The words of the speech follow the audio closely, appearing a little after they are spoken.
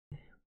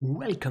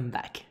Welcome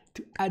back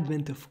to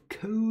Advent of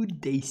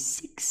Code Day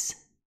 6,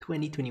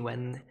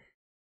 2021.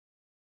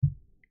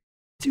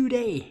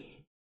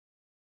 Today,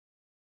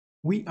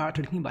 we are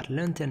talking about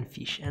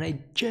lanternfish, and I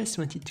just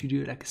wanted to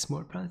do like a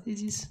small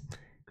parenthesis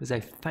because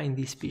I find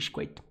this fish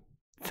quite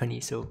funny.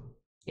 So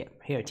yeah,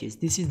 here it is.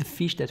 This is the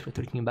fish that we're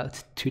talking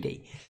about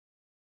today.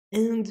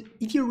 And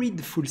if you read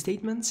the full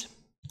statement,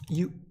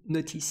 you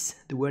notice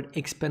the word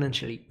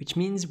exponentially, which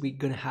means we're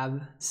gonna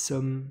have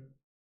some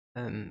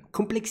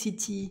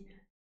complexity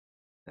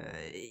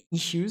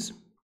issues,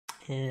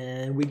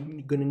 and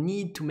we're gonna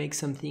need to make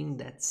something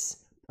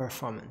that's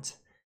performant.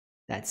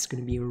 That's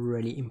gonna be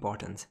really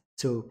important.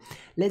 So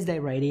let's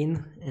dive right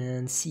in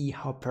and see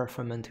how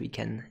performant we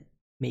can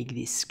make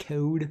this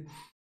code.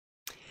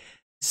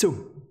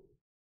 So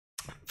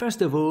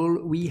first of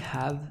all, we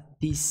have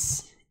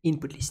this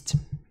input list,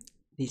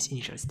 this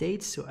initial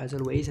state. So as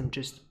always, I'm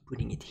just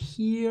putting it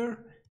here.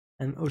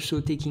 I'm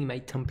also taking my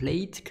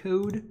template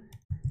code.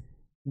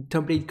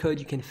 Template code,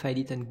 you can find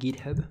it on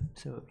GitHub.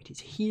 So it is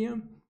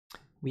here.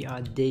 We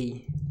are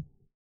day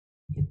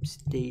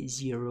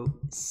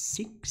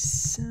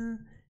 06.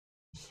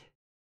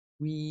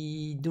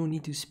 We don't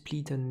need to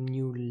split on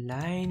new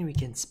line. We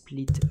can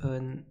split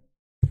on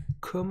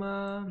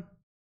comma.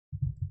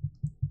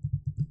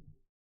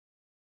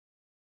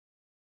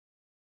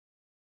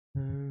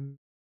 Yeah,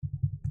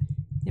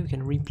 we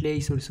can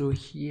replace also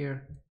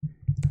here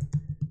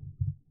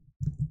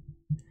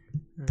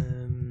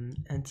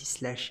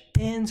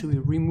anti/n, so we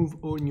remove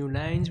all new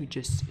lines. We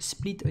just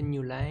split a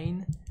new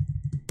line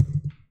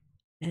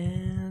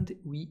and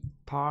we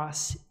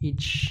pass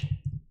each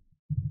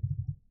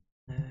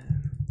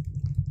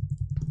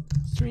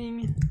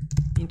string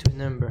into a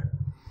number.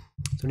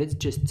 So let's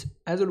just,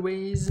 as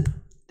always,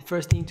 the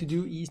first thing to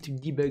do is to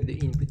debug the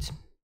input.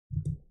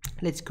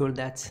 Let's call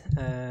that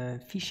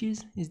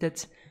fishes. Is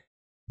that,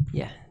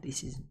 yeah,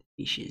 this is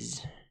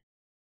fishes.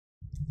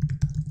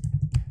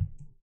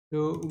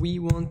 So we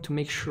want to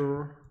make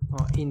sure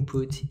our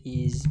input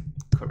is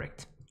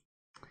correct.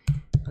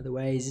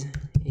 Otherwise,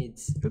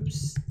 it's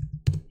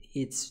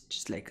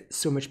just like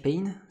so much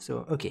pain.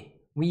 So okay,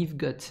 we've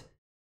got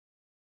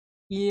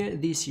here,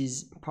 this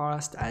is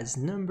parsed as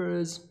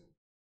numbers.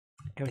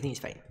 Everything is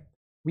fine.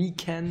 We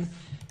can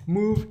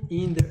move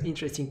in the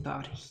interesting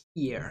part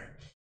here.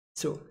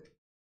 So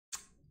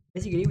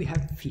basically we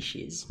have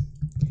fishes,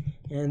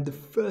 and the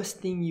first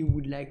thing you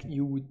would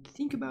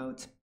think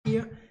about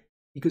here,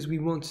 because we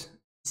want to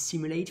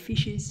simulate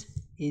fishes,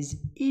 is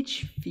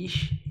each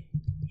fish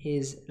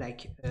is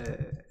like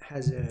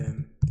has a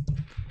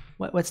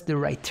what's the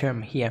right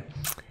term here,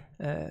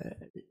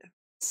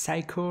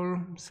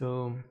 cycle.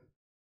 So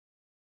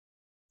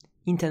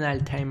internal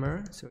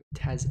timer, so it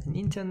has an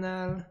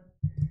internal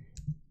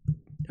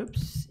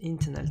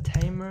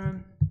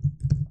timer.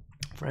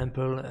 For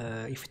example,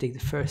 if we take the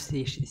first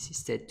fish, this is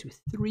set to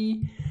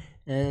 3,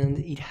 and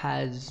it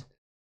has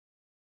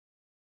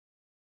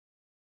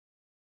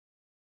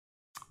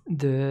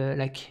the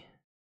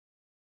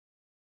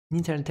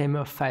internal timer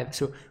of 5.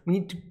 So we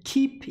need to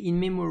keep in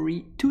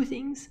memory two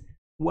things.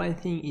 One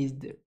thing is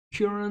the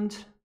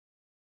current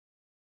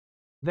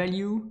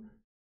value,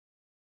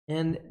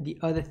 and the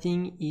other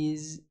thing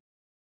is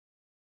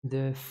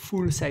the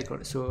full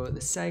cycle. So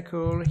the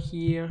cycle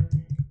here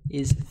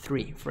is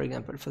 3, for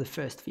example, for the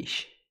first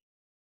fish.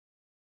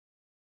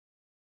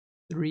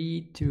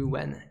 3, 2,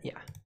 1,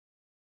 yeah.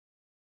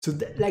 So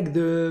that, like,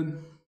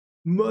 the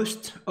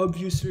most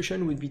obvious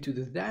solution would be to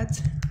do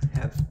that.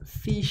 Have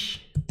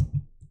fish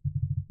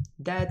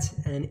that,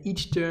 and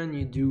each turn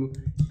you do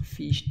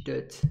fish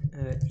dot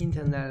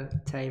internal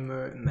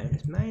timer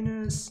minus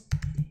minus.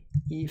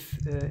 If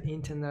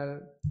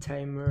internal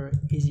timer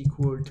is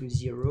equal to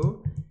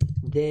 0,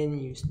 then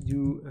you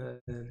do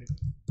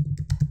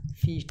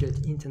fish dot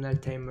internal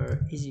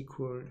timer is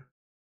equal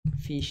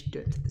fish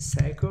dot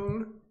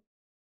cycle,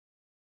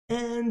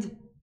 and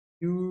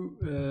you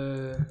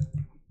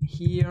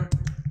here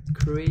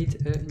create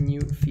a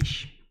new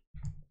fish.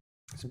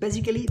 So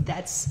basically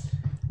that's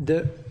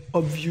the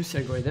obvious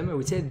algorithm. I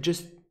would say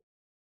just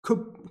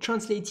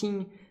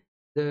translating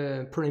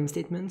the problem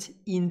statement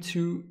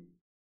into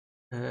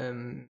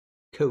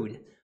code.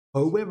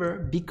 However,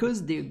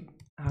 because there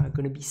are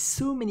going to be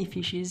so many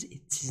fishes,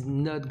 it is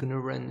not going to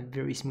run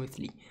very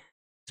smoothly.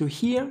 So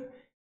here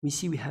we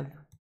see we have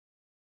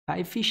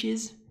 5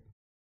 fishes,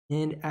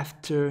 and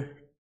after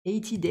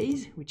 80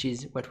 days, which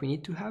is what we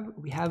need to have,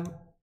 we have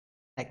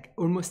like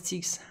almost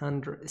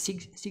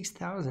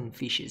 6,000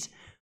 fishes,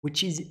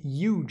 which is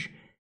huge.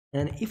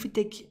 And if we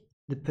take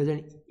the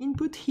puzzle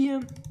input here,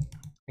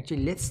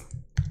 actually let's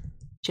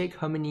check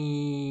how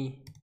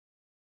many.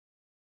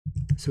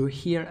 So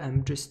here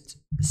I'm just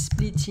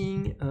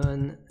splitting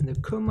on the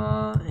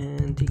comma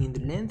and taking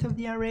the length of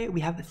the array.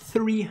 We have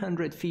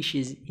 300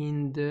 fishes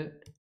in the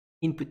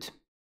input.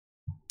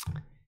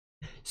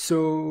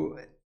 So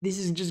this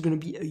is just going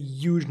to be a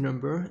huge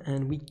number,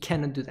 and we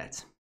cannot do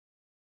that.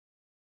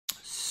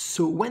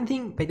 So one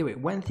thing, by the way,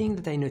 one thing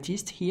that I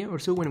noticed here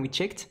also when we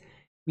checked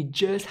we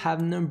just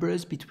have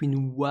numbers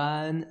between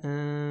 1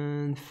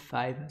 and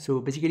 5.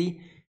 So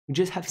basically, we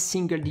just have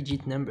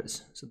single-digit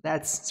numbers. So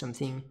that's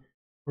something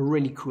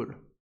really cool.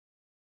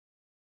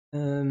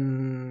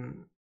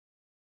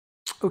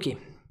 Okay,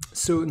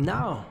 so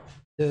now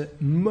the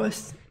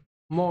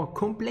more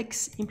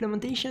complex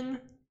implementation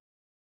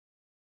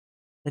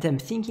that I'm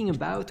thinking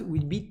about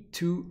would be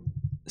to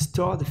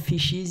store the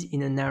fishes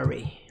in an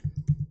array.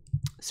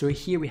 So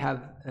here we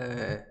have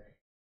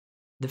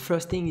the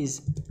first thing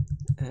is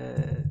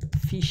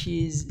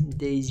fishes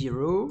day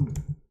 0.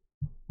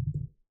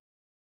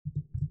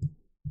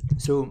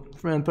 So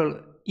for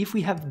example, if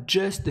we have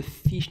just the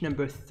fish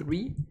number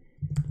 3,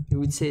 we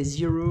would say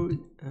 0,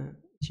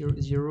 0,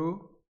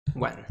 0,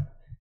 1.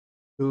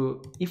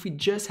 So if we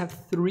just have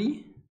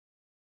 3,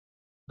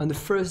 on the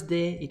first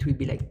day it will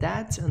be like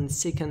that. On the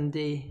second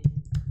day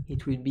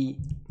it will be,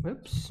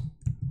 whoops,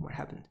 what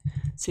happened?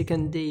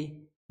 Second day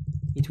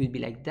it will be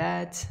like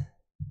that.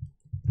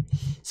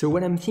 So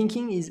what I'm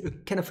thinking is a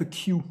kind of a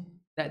queue.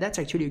 That's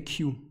actually a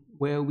queue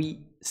where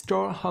we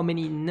store how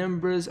many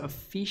numbers of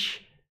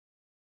fish,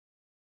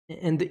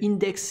 and the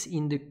index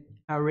in the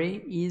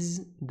array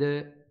is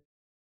the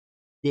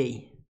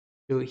day.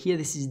 So here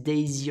this is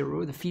day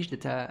 0, the fish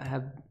that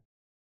have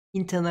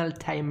internal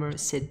timer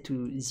set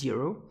to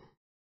 0.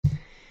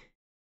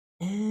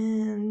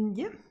 And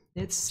yeah,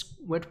 that's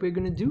what we're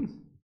gonna do.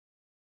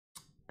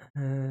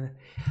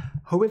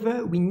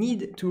 However, we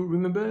need to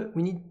remember,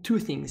 we need two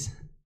things.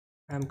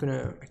 I'm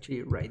gonna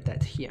actually write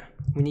that here.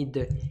 We need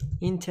the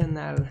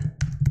internal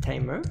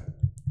timer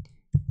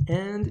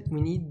and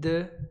we need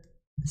the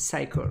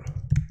cycle.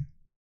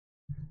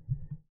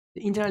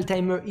 The internal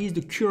timer is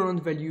the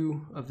current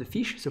value of the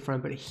fish. So for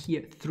example,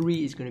 here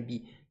 3 is going to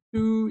be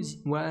 2,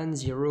 1,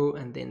 0,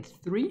 and then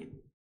 3.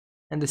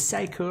 And the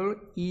cycle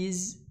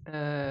is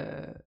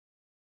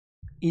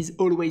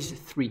always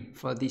 3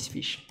 for this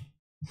fish.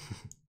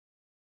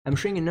 I'm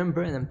showing a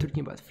number and I'm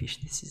talking about fish.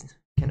 This is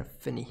kind of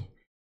funny.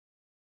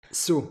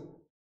 So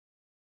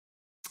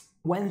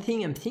one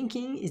thing I'm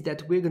thinking is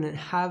that we're going to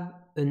have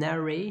an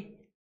array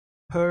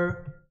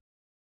per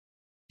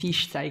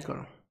fish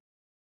cycle.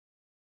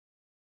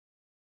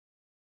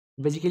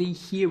 Basically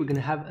here we're going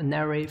to have an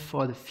array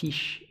for the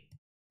fish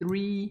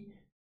 3,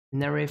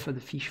 an array for the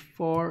fish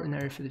 4, an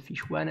array for the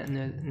fish 1, and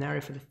an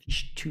array for the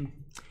fish 2.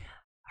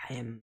 I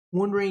am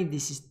wondering if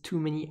this is too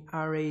many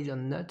arrays or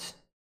not.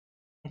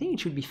 I think it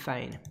should be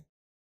fine.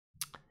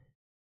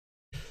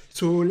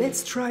 So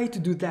let's try to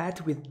do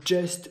that with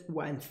just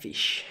one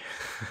fish.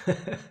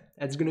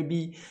 That's going to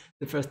be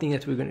the first thing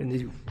that we're going to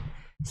do.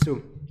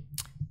 So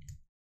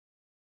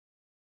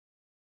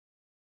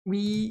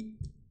we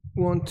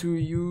want to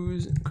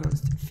use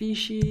const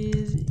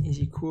fishes is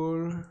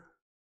equal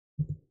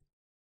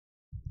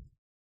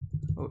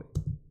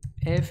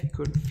f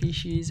equal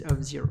fishes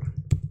of 0.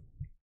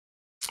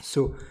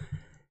 So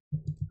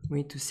we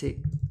need to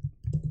say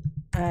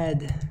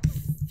add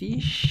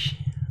fish.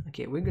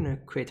 Okay, we're gonna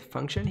create a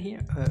function here,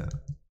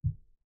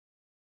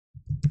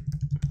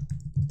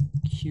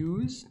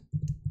 queues.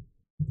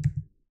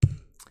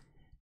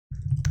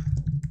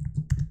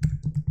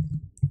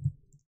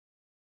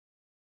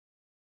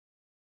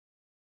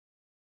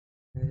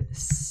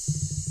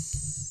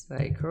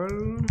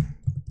 Cycle.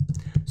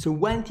 So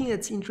one thing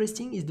that's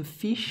interesting is the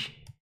fish.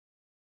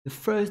 The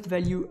first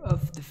value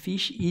of the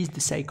fish is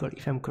the cycle,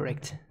 if I'm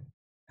correct.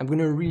 I'm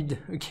gonna read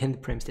again the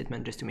prem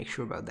statement just to make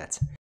sure about that.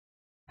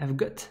 I've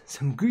got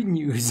some good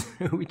news,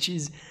 which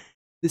is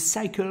the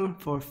cycle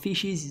for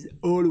fishes is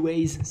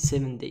always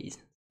 7 days.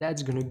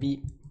 That's gonna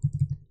be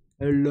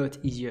a lot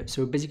easier.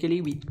 So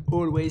basically we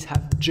always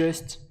have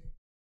just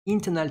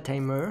internal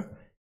timer,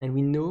 and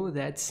we know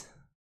that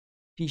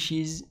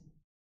fishes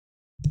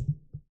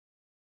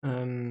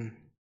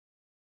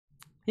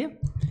yeah,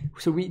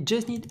 so we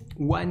just need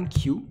one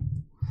queue,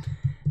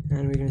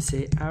 and we're gonna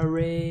say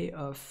array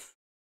of,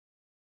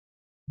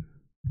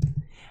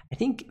 I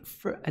think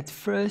at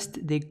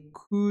first they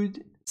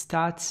could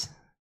start,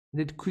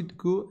 that could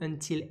go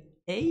until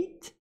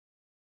 8.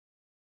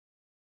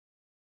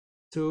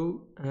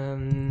 So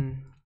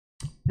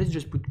let's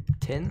just put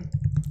 10,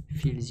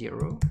 fill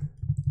 0,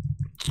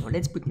 or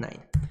let's put 9.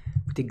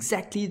 Put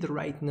exactly the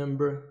right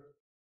number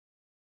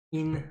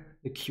in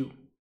the queue.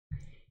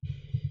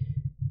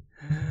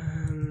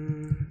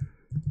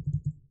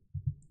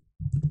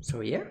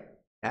 So yeah,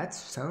 that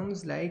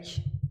sounds like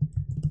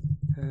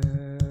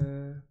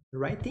the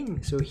right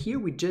thing. So here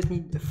we just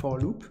need a for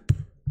loop.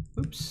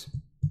 Oops.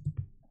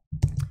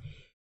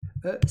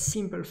 A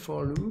simple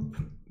for loop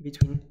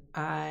between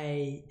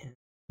I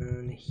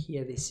and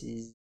here this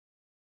is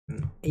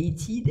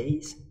 80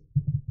 days.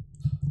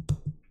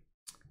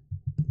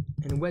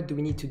 And what do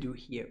we need to do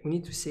here? We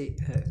need to say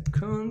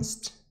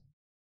const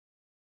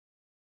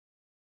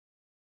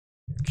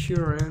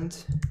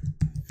current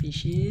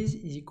fishes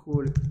is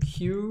equal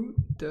q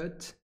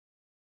dot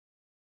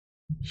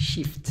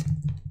shift.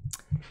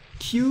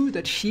 Q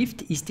dot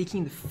shift is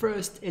taking the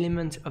first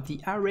element of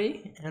the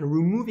array and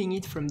removing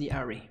it from the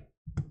array.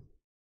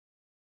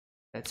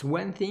 That's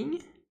one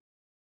thing.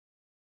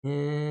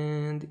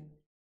 And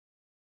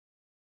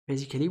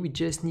basically we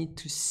just need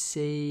to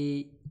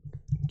say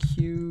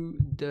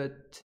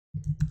q.push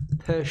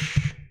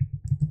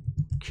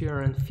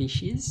current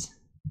fishes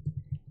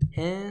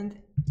and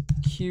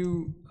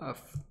q of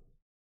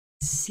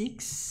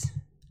 6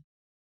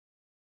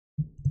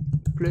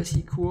 plus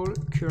equal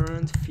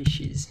current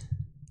fishes.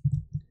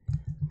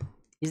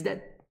 Is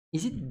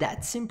it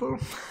that simple?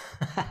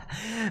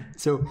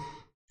 So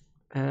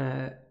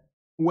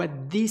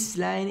what this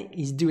line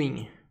is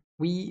doing,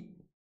 we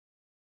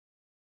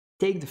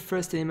take the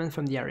first element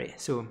from the array.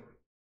 So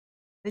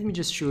let me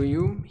just show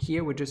you.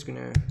 Here we're just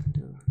gonna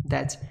do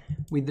that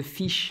with the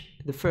fish,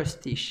 the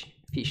first fish.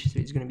 So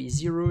it's gonna be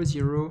 0,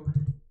 0,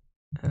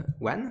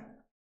 1.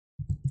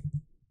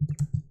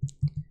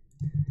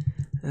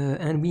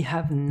 And we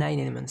have 9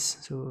 elements.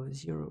 So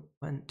 0,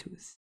 1, 2,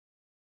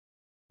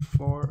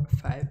 4,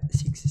 5,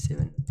 6,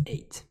 7,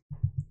 8.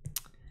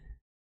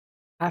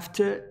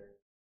 After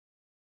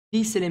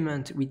this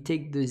element, we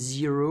take the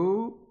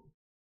 0,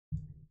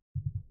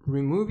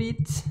 remove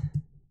it,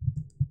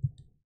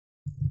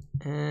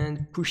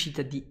 and push it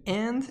at the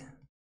end,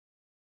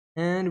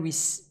 and we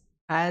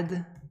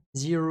add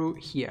 0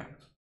 here.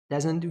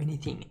 Doesn't do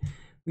anything.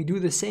 We do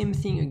the same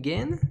thing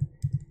again,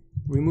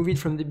 remove it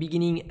from the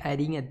beginning,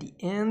 adding at the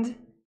end,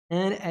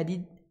 and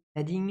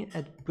adding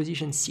at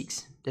position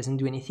 6. Doesn't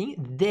do anything.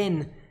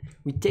 Then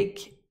we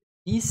take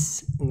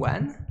this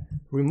one,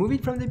 remove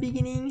it from the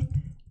beginning,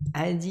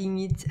 adding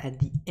it at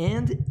the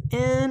end,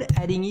 and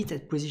adding it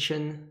at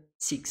position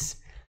 6.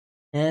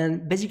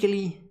 And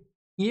basically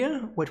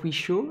here what we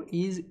show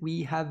is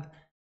we have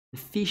the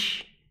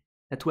fish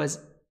that was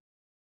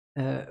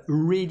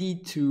ready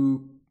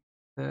to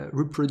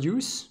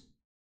reproduce.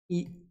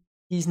 It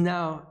is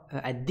now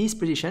at this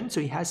position, so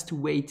it has to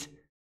wait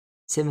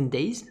 7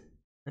 days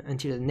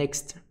until the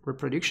next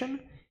reproduction,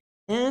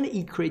 and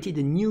it created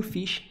a new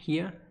fish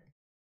here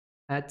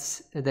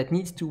that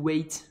needs to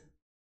wait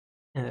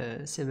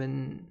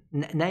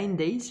 9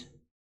 days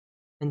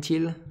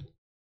until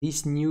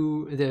this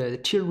the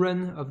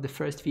children of the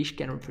first fish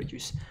can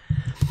reproduce.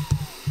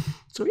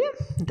 So yeah,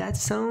 that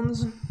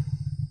sounds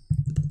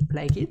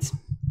like it.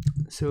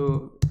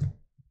 So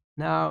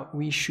now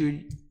we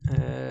should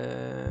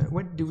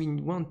what do we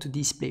want to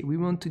display? We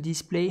want to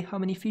display how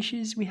many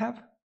fishes we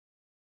have.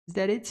 Is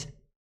that it?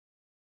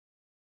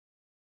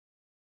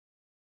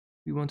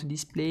 We want to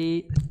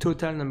display the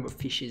total number of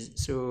fishes.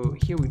 So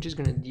here we're just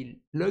going to do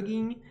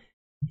logging,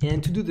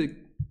 and to do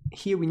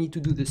here we need to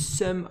do the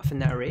sum of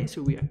an array.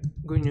 So we are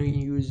going to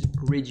use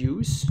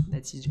reduce,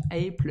 that is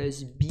a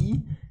plus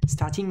b,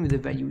 starting with the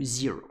value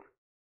 0.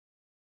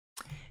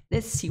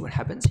 Let's see what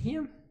happens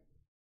here.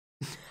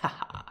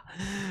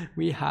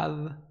 We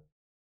have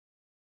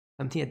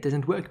something that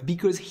doesn't work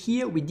because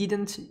here we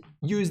didn't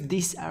use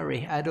this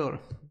array at all.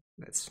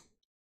 That's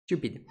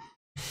stupid.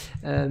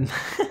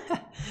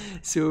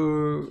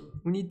 So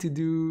we need to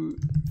do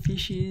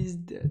fishes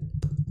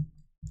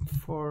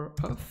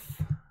of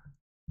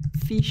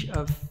fish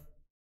of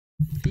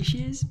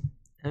fishes,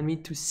 and we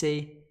need to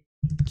say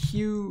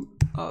q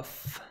of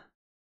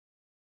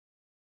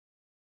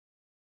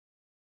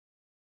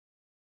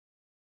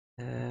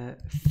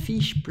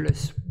fish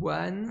plus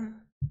 1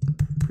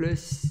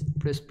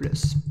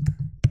 plus.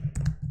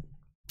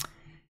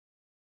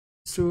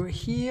 So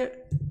here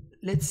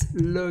let's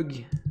log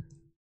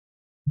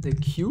the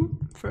q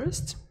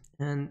first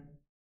and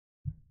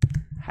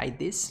hide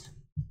this.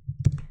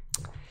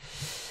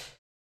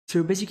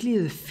 So basically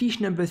the fish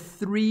number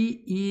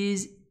 3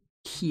 is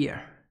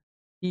here.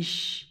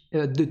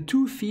 The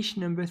two fish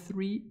number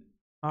 3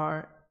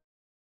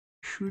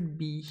 should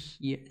be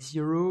here,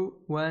 0,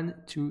 1,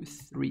 2,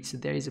 3. So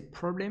there is a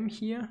problem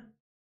here.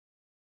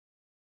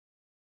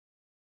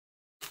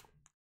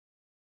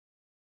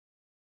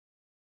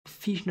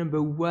 Fish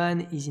number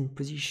 1 is in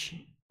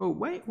position. Oh,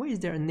 why is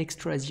there an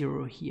extra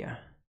 0 here?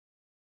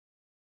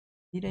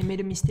 Did I make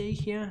a mistake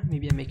here?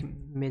 Maybe I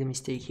made a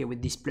mistake here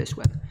with this plus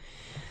 1.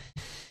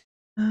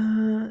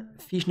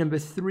 Fish number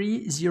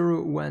 3,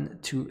 0, 1,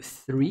 2,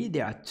 3.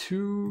 There are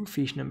 2.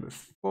 Fish number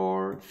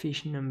 4,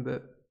 fish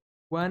number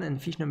 1,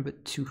 and fish number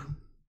 2.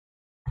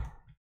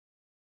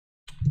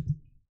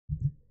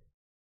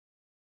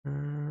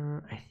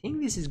 I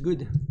think this is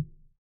good.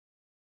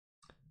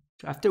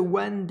 So after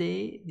 1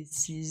 day,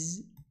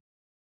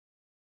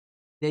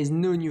 there is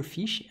no new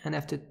fish, and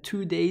after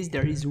 2 days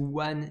there is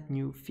 1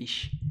 new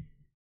fish.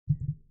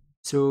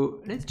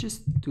 So let's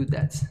just do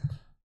that.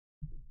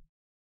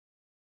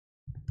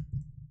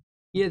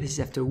 Here this is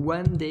after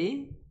 1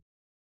 day.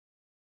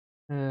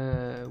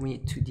 We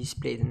need to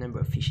display the number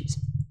of fishes.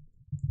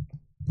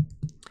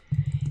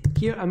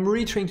 Here I'm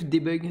really trying to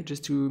debug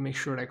just to make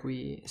sure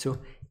so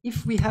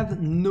if we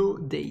have no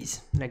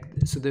days,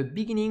 so the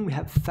beginning we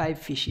have 5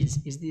 fishes.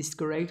 Is this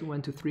correct?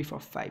 1, 2, 3, 4,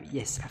 5.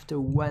 Yes, after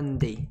 1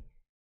 day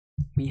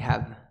we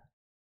have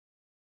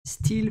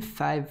still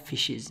 5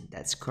 fishes.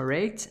 That's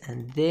correct.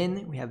 And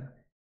then we have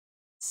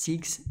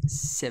 6,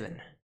 7.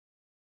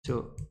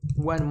 So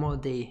 1 more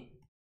day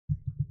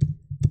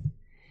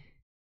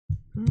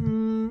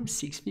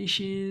 6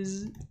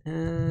 fishes,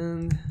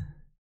 and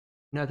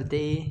another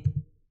day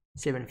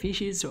 7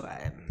 fishes. So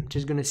I'm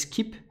just gonna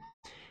skip.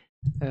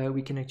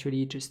 We can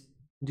actually just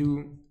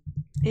do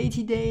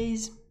 80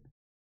 days.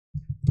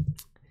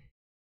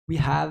 We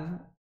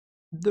have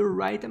the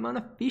right amount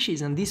of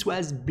fishes, and this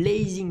was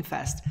blazing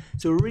fast.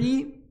 So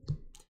really,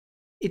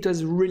 it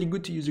was really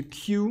good to use a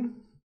queue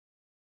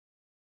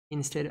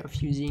instead of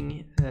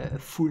using a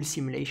full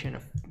simulation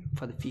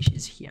for the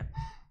fishes here.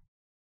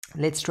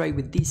 Let's try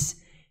with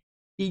this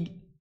big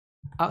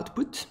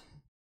output.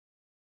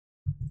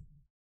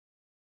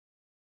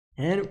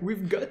 And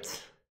we've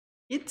got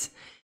it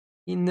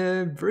in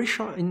a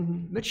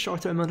much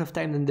shorter amount of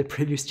time than the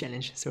previous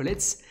challenge. So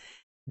let's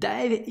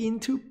dive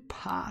into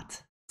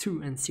part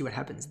 2 and see what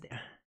happens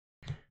there.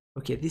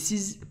 Okay, this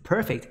is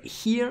perfect.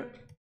 Here,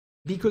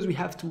 because we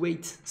have to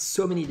wait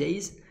so many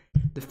days,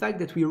 the fact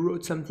that we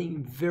wrote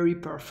something very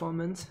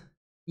performant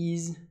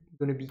is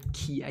gonna be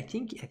key. I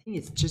think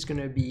it's just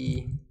gonna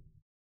be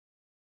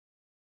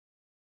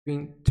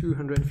doing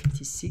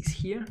 256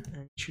 here,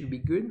 and it should be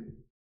good.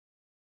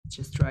 Let's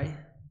just try.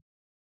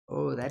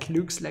 Oh, that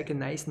looks like a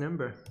nice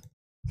number.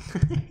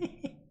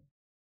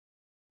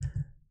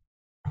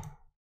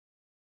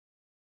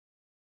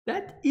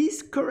 That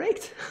is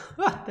correct.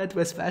 That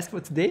was fast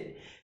for today.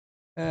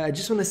 I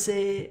just want to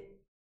say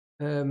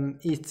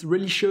it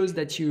really shows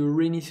that you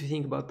really need to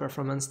think about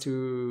performance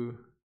to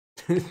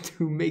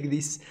to make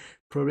this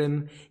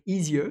problem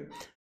easier.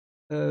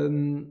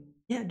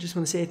 Yeah, just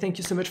want to say thank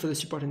you so much for the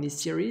support in this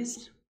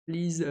series.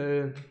 Please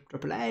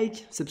drop a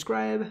like,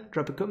 subscribe,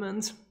 drop a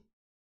comment.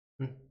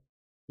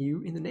 See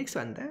you in the next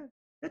one.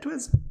 That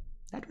was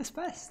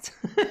fast.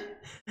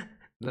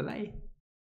 Bye bye.